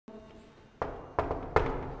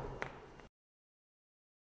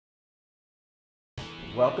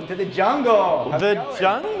Welcome to the jungle. How's it The going?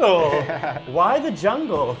 jungle? Why the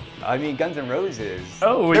jungle? I mean, Guns N' Roses.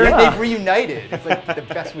 Oh, They've yeah. reunited. It's like the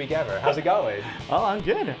best week ever. How's it going? Oh, I'm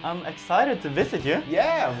good. I'm excited to visit you.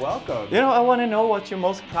 Yeah, welcome. You know, I want to know what you're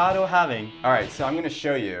most proud of having. All right, so I'm going to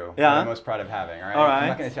show you what Yeah. I'm most proud of having, all right? All I'm right.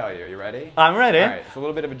 not going to tell you. You ready? I'm ready. All right, it's a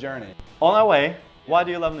little bit of a journey. On our way. Why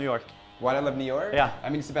do you love New York? Why do I love New York? Yeah. I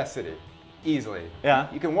mean, it's the best city. Easily.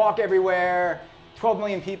 Yeah. You can walk everywhere. 12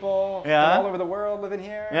 million people Yeah. from all over the world living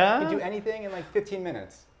here. Yeah. You can do anything in like 15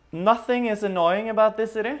 minutes. Nothing is annoying about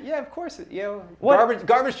this city? Yeah, of course. You know, What?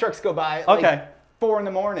 garbage trucks go by at Okay. like 4 in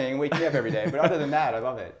the morning, wake me up every day. But other than that, I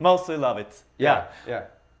love it. Mostly love it. Yeah.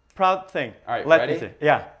 Proud thing. All right, Let ready? me see.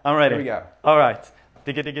 Yeah, I'm ready. Here we go. All right.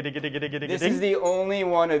 Digga, digga, digga, digga, digga, digga, This ding. is the only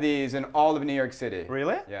one of these in all of New York City.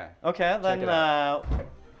 Really? Yeah. Okay, then it out.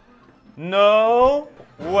 no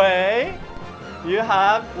way. You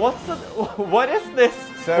have what is this?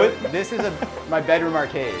 So this is my bedroom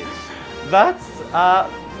arcade. That's a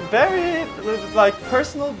very like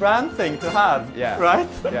personal brand thing to have. Yeah. Right?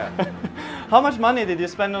 Yeah. How much money did you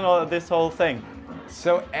spend on this whole thing?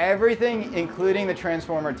 So everything, including the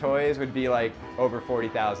Transformer toys, would be like over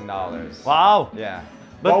 $40,000. Wow. Yeah.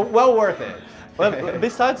 But- well worth it. Well,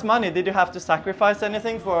 besides money, did you have to sacrifice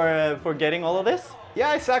anything for getting all of this? Yeah,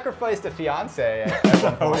 I sacrificed a fiancé at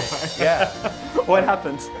one point. Yeah. What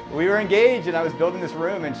happened? We were engaged and I was building this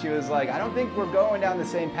room and she was like, I don't think we're going down the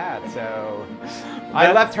same path. So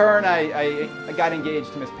I left her and I got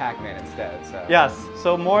engaged to Miss Pac-Man instead. So. Yes,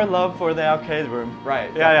 so more love for the arcade room. Right.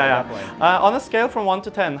 Yeah. Definitely. On a scale from 1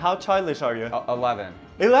 to 10, how childish are you? 11.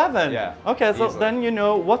 11? Yeah, Okay, so easily. then you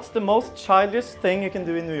know what's the most childish thing you can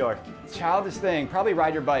do in New York? Childish thing, probably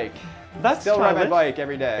ride your bike. That's Still ride my childish. bike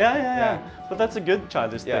every day. Yeah. But that's a good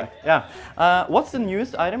childish Yeah. thing. Yeah. What's the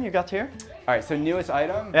newest item you got here? All right, so newest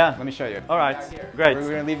item. Yeah. Let me show you. All right, Down here. great.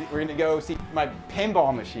 We're gonna go see my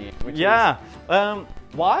pinball machine. Which Yeah. Is,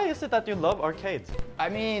 Why is it that you love arcades? I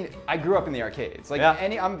mean, I grew up in the arcades. Like Yeah.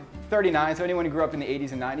 I'm 39, so anyone who grew up in the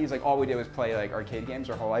 80s and 90s, like all we did was play like arcade games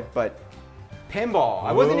our whole life. But pinball,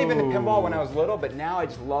 I wasn't even into pinball when I was little, but now I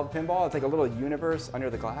just love pinball. It's like a little universe under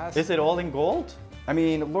the glass. Is it all in gold? I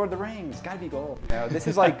mean, Lord of the Rings, gotta be gold. You know, this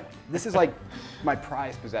is like my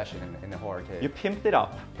prized possession in the whole arcade. You pimped it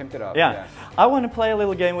up. Pimped it up. Yeah. I want to play a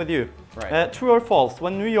little game with you. Right. True or false?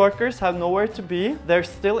 When New Yorkers have nowhere to be, they're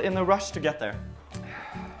still in a rush to get there.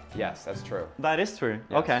 Yes, that's true. That is true.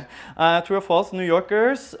 Yes. Okay. True or false? New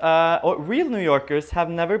Yorkers, or real New Yorkers, have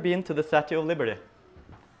never been to the Statue of Liberty.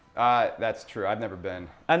 That's true. I've never been.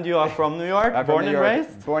 And you are from New York, I'm from born New and York,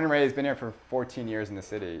 raised? Born and raised. Been here for 14 years in the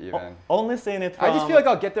city, even. Only seen it from... I just feel like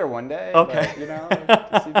I'll get there one day. Okay. But, you know.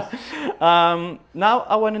 It seems... Now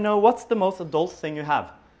I want to know, what's the most adult thing you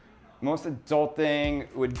have? Most adult thing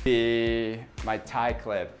would be my tie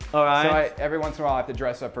clip. All right. So every once in a while I have to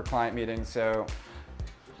dress up for client meetings, so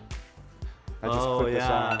I just clip this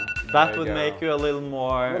on. That There would go. make you a little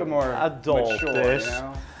more adultish. mature, you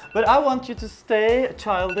know? But I want you to stay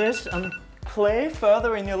childish and play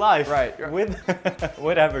further in your life. Right. With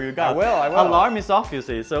whatever you got. I will. Alarm is off, you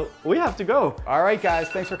see, so we have to go. All right, guys.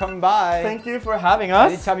 Thanks for coming by. Thank you for having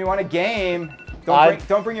us. Anytime you want a game,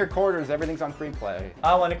 don't bring your quarters. Everything's on free play.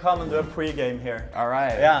 I want to come and do a pre-game here. All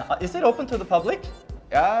right. Yeah. Is it open to the public?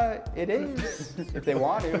 It is. If they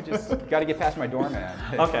want to, just got to get past my doorman.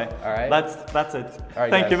 Okay. All right. That's it. All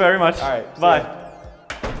right, Thank guys. you very much. All right. See Bye. ya.